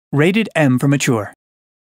Rated M for mature.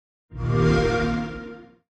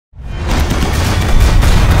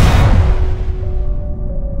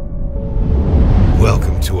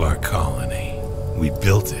 Welcome to our colony. We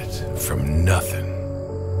built it from nothing.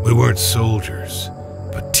 We weren't soldiers,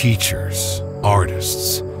 but teachers,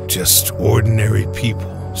 artists, just ordinary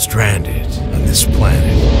people stranded on this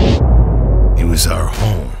planet. It was our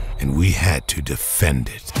home, and we had to defend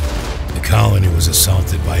it. The colony was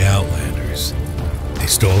assaulted by outlanders. They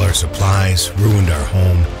stole our supplies, ruined our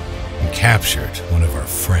home, and captured one of our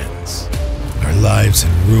friends. Our lives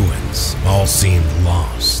in ruins all seemed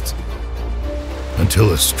lost.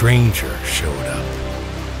 Until a stranger showed up.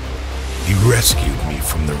 He rescued me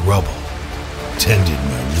from the rubble, tended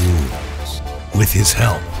my wounds. With his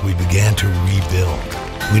help, we began to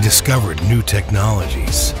rebuild. We discovered new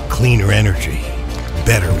technologies, cleaner energy,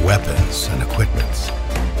 better weapons and equipment.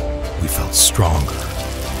 We felt stronger,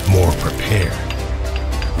 more prepared.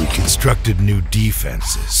 We constructed new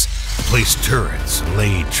defenses, placed turrets and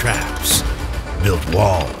laid traps, built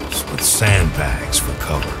walls with sandbags for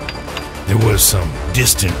cover. There was some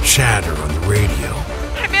distant chatter on the radio.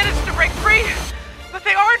 I managed to break free, but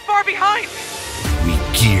they aren't far behind. We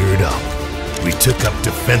geared up. We took up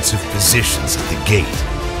defensive positions at the gate.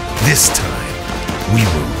 This time, we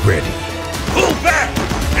were ready. Pull back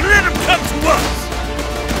and let them come to us!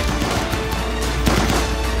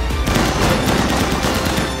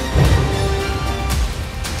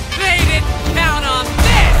 They didn't count on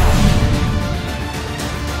this!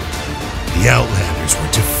 The Outlanders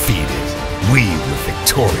were defeated. We were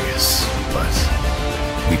victorious, but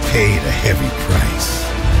we paid a heavy price.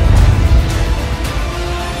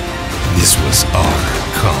 This was our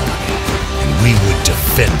colony, and we would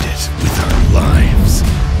defend it with our lives.